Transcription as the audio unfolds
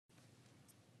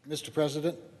Mr.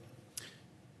 President.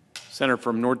 Senator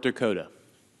from North Dakota.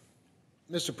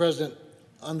 Mr. President,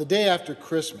 on the day after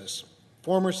Christmas,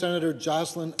 former Senator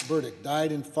Jocelyn Burdick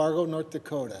died in Fargo, North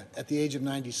Dakota at the age of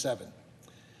 97.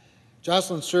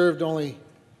 Jocelyn served only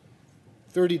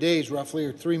 30 days, roughly,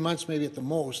 or 3 months maybe at the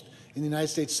most, in the United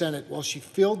States Senate while she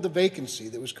filled the vacancy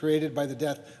that was created by the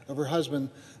death of her husband,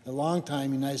 the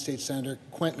longtime United States Senator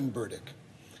Quentin Burdick.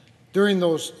 During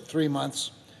those 3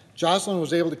 months, Jocelyn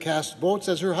was able to cast votes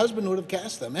as her husband would have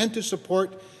cast them and to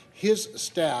support his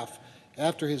staff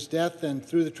after his death and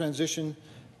through the transition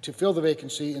to fill the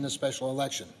vacancy in a special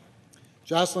election.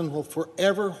 Jocelyn will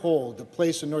forever hold a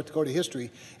place in North Dakota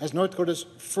history as North Dakota's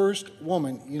first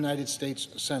woman United States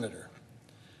Senator.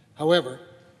 However,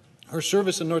 her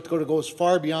service in North Dakota goes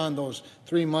far beyond those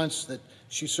 3 months that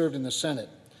she served in the Senate.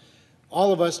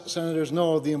 All of us senators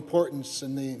know the importance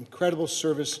and the incredible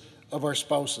service of our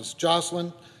spouses.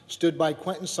 Jocelyn stood by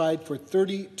Quentin's side for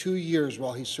 32 years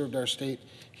while he served our state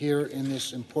here in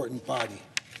this important body.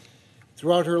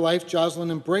 Throughout her life,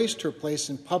 Jocelyn embraced her place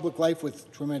in public life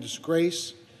with tremendous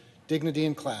grace, dignity,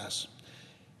 and class.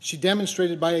 She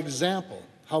demonstrated by example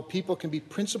how people can be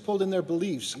principled in their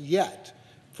beliefs, yet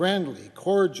friendly,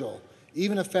 cordial,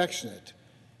 even affectionate,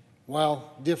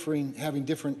 while having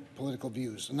different political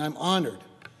views. And I'm honored,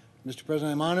 Mr.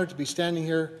 President, I'm honored to be standing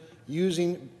here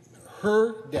using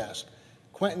her desk,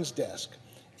 Quentin's desk,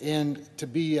 and to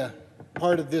be a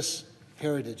part of this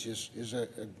heritage is a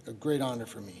great honor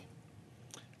for me.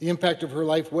 The impact of her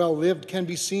life well lived can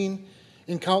be seen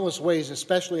in countless ways,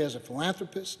 especially as a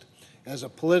philanthropist, as a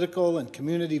political and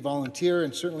community volunteer,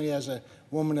 and certainly as a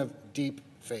woman of deep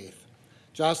faith.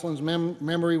 Jocelyn's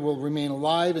memory will remain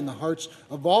alive in the hearts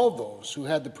of all those who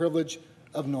had the privilege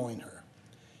of knowing her.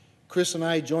 Chris and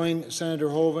I join Senator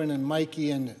Hoeven and Mikey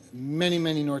and many,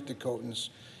 many North Dakotans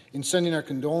in sending our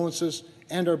condolences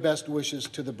and our best wishes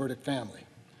to the Burdick family.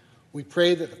 We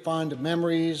pray that the fond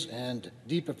memories and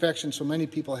deep affection so many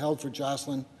people held for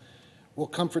Jocelyn will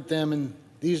comfort them in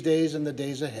these days and the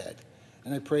days ahead.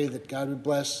 And I pray that God would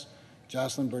bless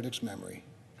Jocelyn Burdick's memory.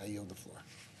 I yield the floor.